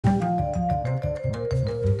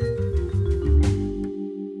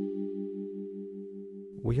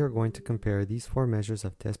we are going to compare these four measures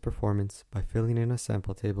of test performance by filling in a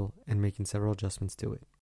sample table and making several adjustments to it.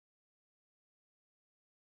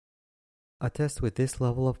 A test with this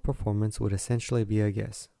level of performance would essentially be a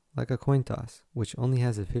guess, like a coin toss, which only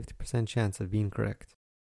has a 50% chance of being correct.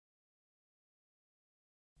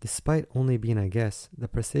 Despite only being a guess, the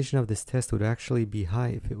precision of this test would actually be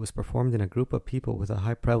high if it was performed in a group of people with a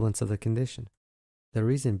high prevalence of the condition. The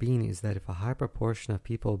reason being is that if a high proportion of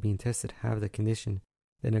people being tested have the condition,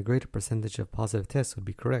 then a greater percentage of positive tests would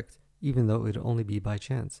be correct, even though it would only be by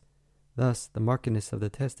chance. Thus, the markedness of the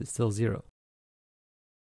test is still 0.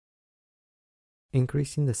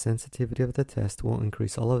 Increasing the sensitivity of the test will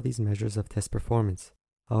increase all of these measures of test performance.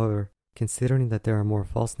 However, considering that there are more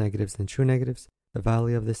false negatives than true negatives, the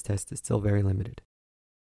value of this test is still very limited.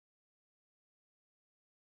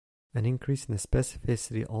 An increase in the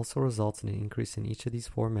specificity also results in an increase in each of these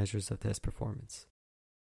four measures of test performance.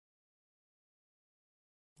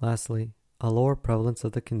 Lastly, a lower prevalence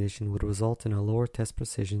of the condition would result in a lower test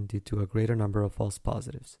precision due to a greater number of false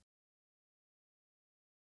positives.